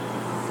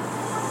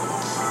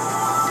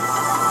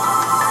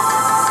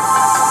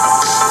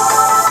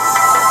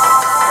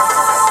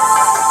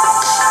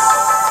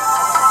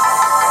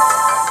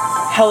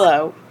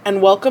Hello,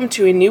 and welcome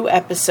to a new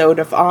episode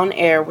of On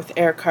Air with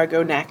Air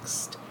Cargo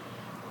Next.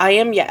 I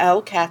am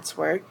Yael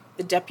Katzwer,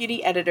 the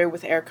Deputy Editor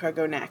with Air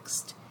Cargo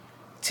Next.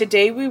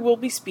 Today we will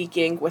be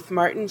speaking with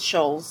Martin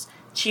Schulz,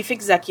 Chief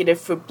Executive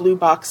for Blue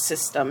Box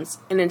Systems,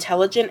 an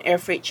intelligent air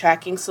freight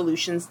tracking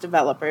solutions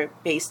developer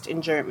based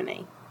in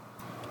Germany.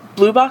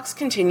 Blue Box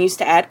continues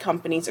to add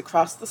companies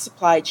across the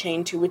supply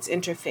chain to its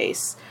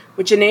interface,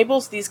 which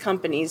enables these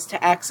companies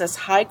to access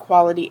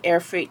high-quality air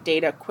freight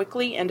data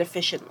quickly and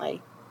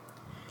efficiently.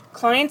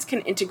 Clients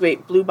can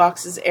integrate Blue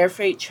Box's air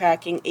freight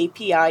tracking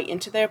API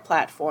into their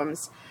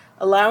platforms,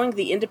 allowing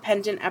the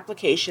independent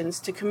applications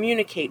to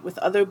communicate with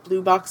other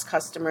Blue Box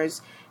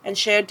customers and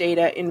share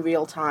data in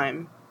real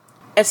time.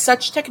 As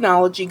such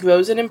technology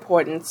grows in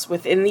importance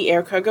within the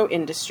air cargo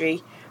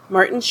industry,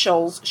 Martin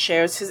Schulz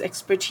shares his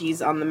expertise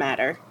on the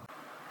matter.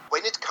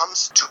 When it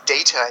comes to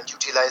data and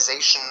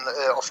utilization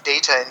of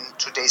data in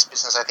today's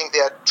business, I think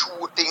there are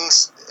two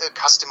things a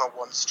customer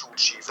wants to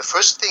achieve. The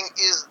first thing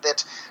is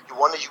that you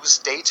want to use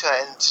data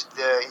and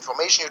the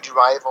information you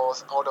derive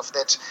out of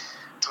that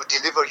to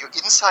deliver you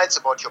insights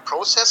about your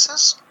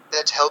processes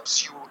that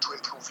helps you to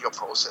improve your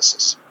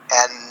processes.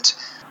 And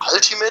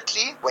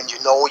ultimately, when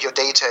you know your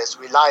data is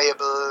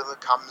reliable,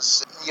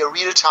 comes near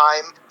real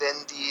time, then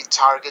the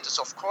target is,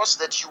 of course,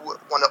 that you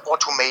want to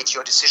automate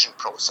your decision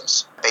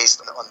process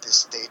based on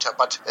this data.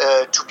 But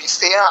to be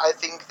fair, I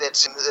think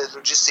that in the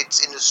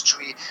logistics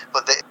industry,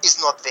 but there is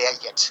not there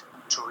yet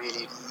to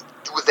really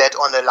do that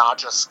on a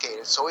larger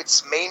scale. So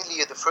it's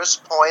mainly the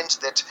first point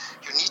that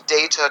you need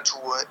data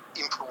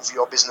to improve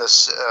your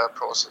business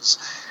process.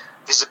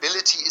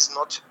 Visibility is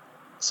not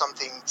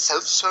something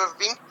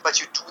self-serving, but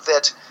you do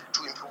that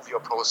to improve your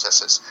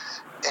processes.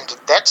 And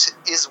that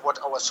is what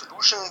our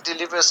solution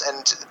delivers,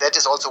 and that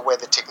is also where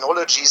the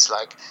technologies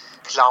like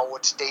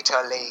cloud,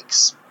 data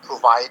lakes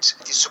provide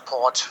the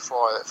support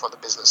for the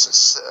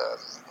businesses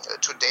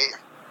today.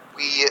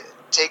 We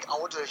take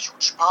out a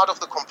huge part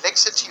of the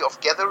complexity of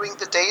gathering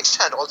the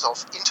data and also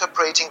of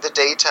interpreting the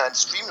data and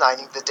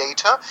streamlining the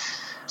data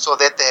so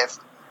that they have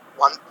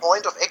one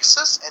point of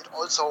access and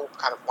also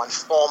kind of one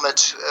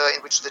format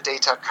in which the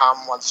data come,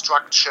 one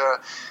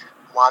structure,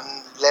 one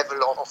level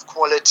of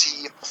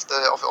quality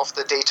of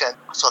the data,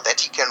 so that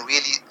he can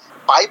really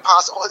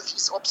bypass all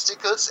these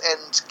obstacles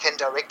and can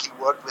directly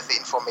work with the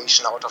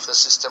information out of the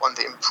system on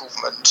the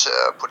improvement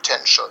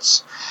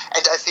potentials.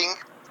 And I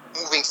think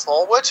moving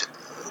forward,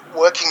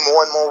 working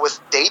more and more with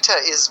data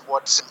is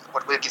what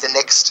will be the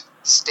next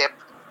step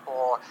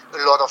for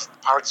a lot of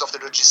parts of the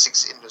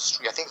logistics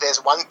industry. I think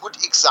there's one good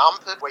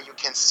example where you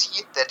can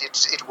see that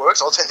it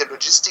works also in the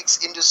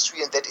logistics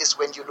industry, and that is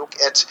when you look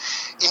at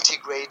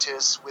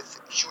integrators with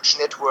huge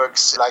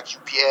networks like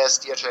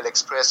UPS, DHL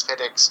Express,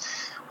 FedEx.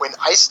 When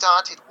I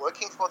started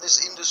working for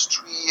this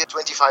industry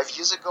 25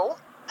 years ago,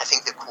 I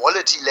think the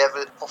quality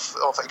level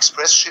of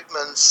express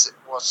shipments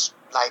was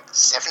like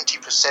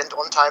 70%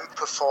 on-time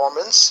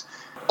performance.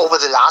 Over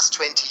the last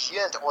 20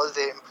 years and all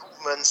the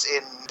improvements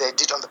they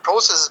did on the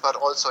processes, but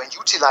also in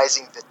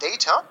utilizing the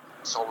data.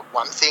 So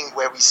one thing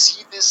where we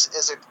see this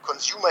as a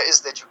consumer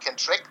is that you can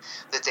track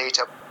the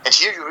data. And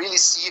here you really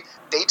see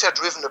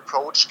data-driven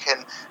approach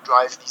can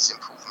drive these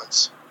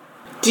improvements.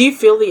 Do you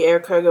feel the air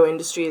cargo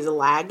industry is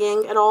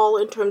lagging at all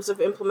in terms of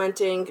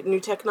implementing new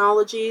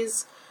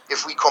technologies?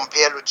 If we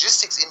compare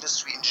logistics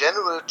industry in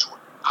general to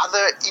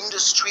other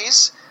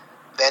industries,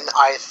 then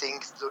I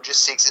think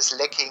logistics is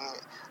lacking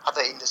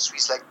other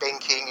industries like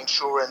banking,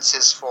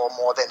 insurances for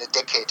more than a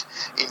decade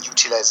in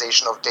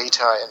utilization of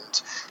data and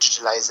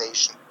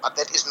digitalization. But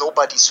that is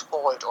nobody's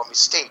fault or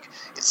mistake.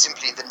 It's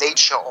simply the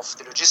nature of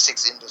the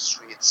logistics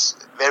industry. It's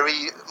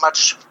very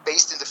much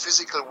based in the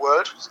physical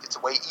world.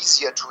 It's way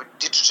easier to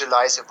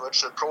digitalize a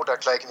virtual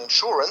product like an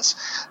insurance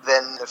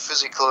than a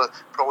physical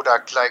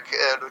product like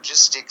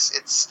logistics.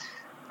 It's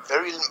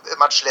very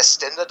much less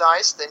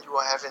standardized than you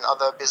have in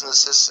other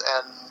businesses,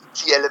 and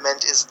key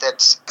element is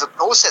that the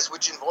process,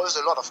 which involves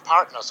a lot of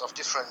partners of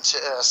different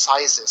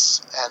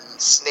sizes and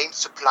named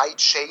supply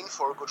chain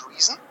for a good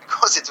reason,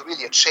 because it's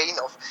really a chain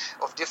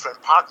of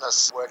different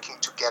partners working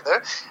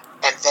together,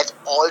 and that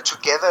all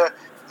together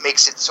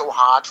makes it so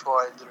hard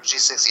for the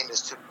logistics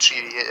industry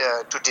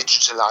to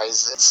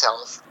digitalize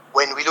itself.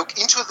 When we look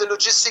into the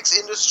logistics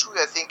industry,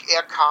 I think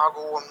air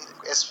cargo,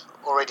 as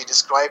already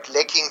described,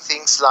 lacking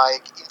things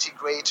like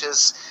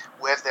integrators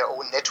who have their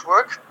own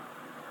network.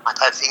 And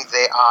I think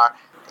they are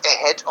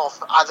ahead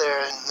of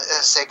other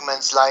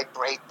segments like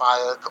break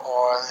bulk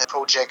or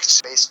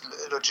project-based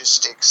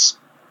logistics.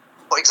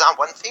 For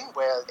example, one thing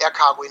where air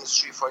cargo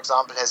industry, for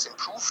example, has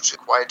improved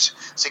quite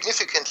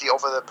significantly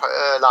over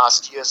the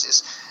last years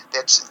is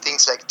that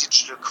things like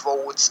digital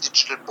quotes,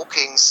 digital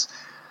bookings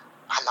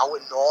are now a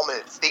normal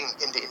thing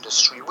in the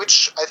industry,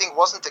 which I think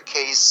wasn't the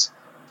case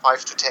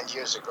 5 to 10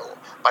 years ago.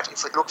 But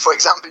if we look, for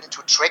example,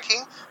 into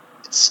tracking,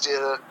 it's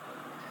still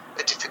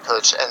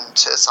difficult and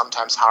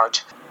sometimes hard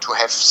to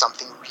have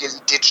something really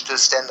digital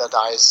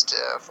standardized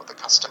for the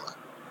customer.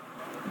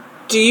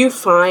 Do you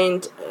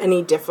find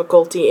any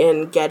difficulty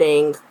in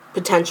getting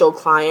potential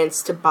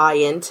clients to buy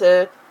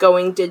into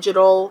going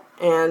digital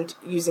and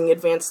using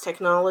advanced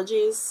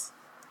technologies?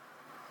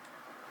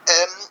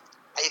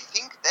 I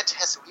think that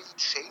has really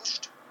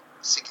changed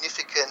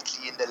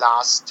significantly in the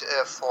last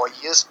 4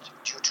 years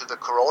due to the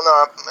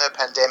corona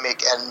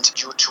pandemic and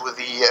due to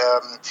the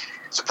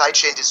supply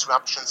chain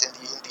disruptions in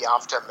the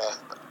aftermath.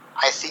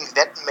 I think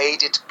that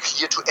made it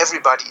clear to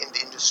everybody in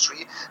the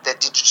industry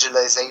that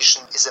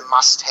digitalization is a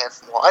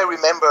must-have. I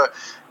remember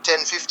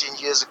 10, 15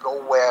 years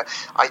ago where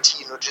IT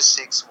and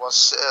logistics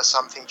was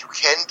something you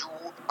can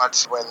do,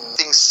 but when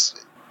things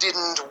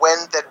didn't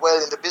went that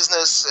well in the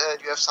business,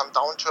 you have some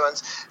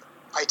downturns,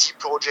 IT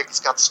projects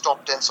got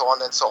stopped and so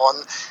on and so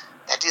on.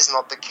 That is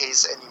not the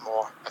case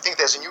anymore. I think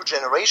there's a new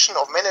generation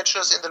of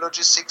managers in the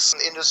logistics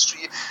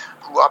industry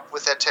who grew up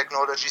with their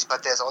technologies,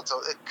 but there's also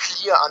a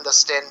clear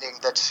understanding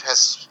that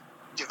has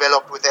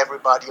developed with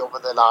everybody over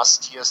the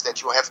last years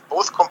that you have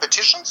both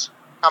competitions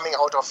coming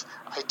out of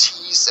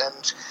ITs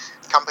and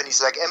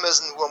companies like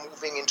Amazon who are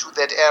moving into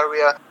that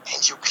area,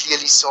 and you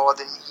clearly saw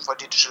the need for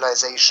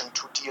digitalization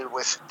to deal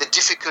with the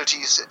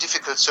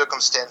difficult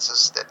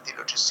circumstances that the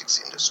logistics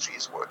industry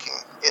is working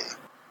in.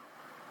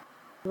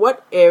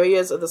 What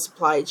areas of the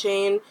supply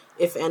chain,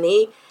 if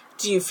any,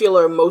 do you feel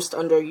are most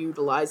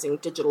underutilizing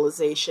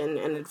digitalization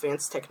and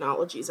advanced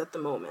technologies at the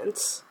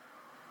moment?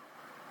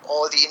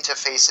 All the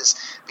interfaces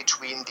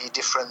between the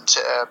different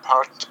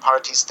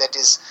parties, that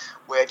is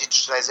where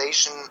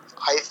digitalization,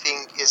 I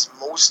think, is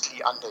mostly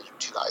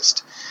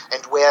underutilized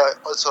and where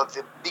also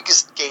the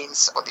biggest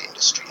gains for the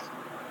industry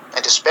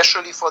and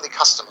especially for the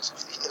customers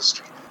of the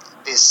industry.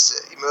 This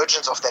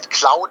emergence of that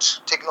cloud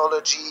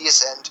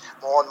technologies and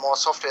more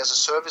software as a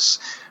service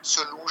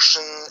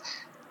solution,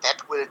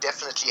 that will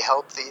definitely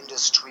help the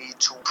industry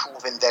to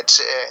improve in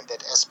that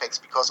aspects,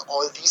 because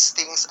all these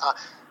things are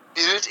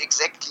built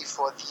exactly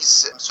for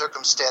these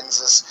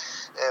circumstances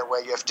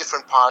where you have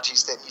different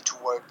parties that need to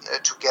work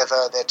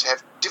together, that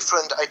have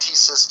different IT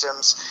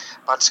systems,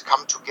 but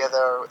come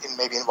together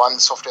maybe in one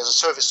software as a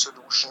service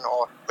solution,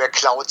 or where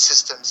cloud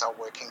systems are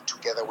working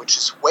together, which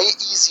is way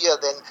easier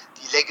than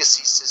the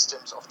legacy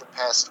systems of the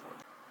past.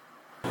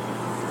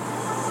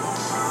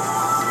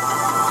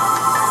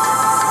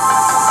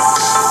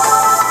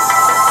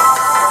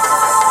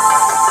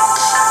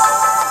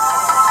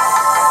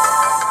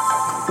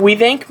 We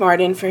thank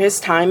Martin for his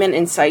time and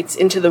insights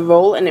into the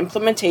role and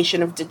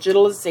implementation of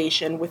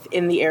digitalization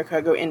within the air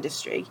cargo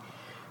industry.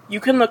 You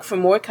can look for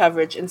more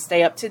coverage and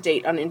stay up to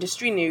date on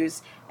industry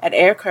news at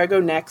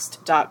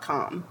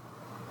aircargonext.com.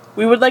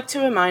 We would like to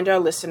remind our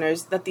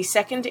listeners that the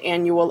second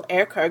annual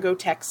Air Cargo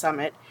Tech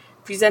Summit,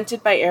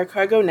 presented by Air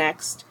Cargo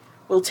Next,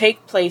 will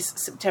take place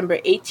September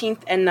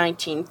 18th and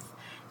 19th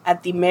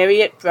at the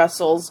Marriott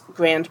Brussels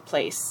Grand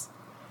Place.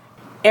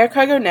 Air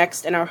Cargo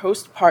Next and our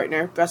host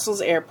partner,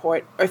 Brussels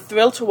Airport, are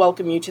thrilled to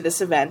welcome you to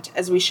this event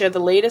as we share the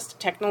latest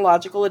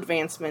technological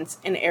advancements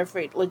in air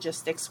freight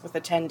logistics with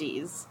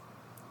attendees.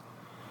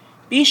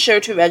 Be sure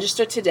to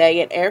register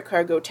today at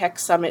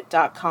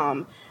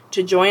aircargotechsummit.com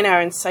to join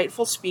our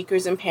insightful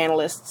speakers and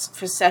panelists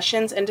for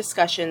sessions and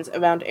discussions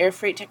around air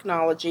freight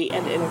technology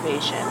and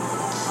innovation.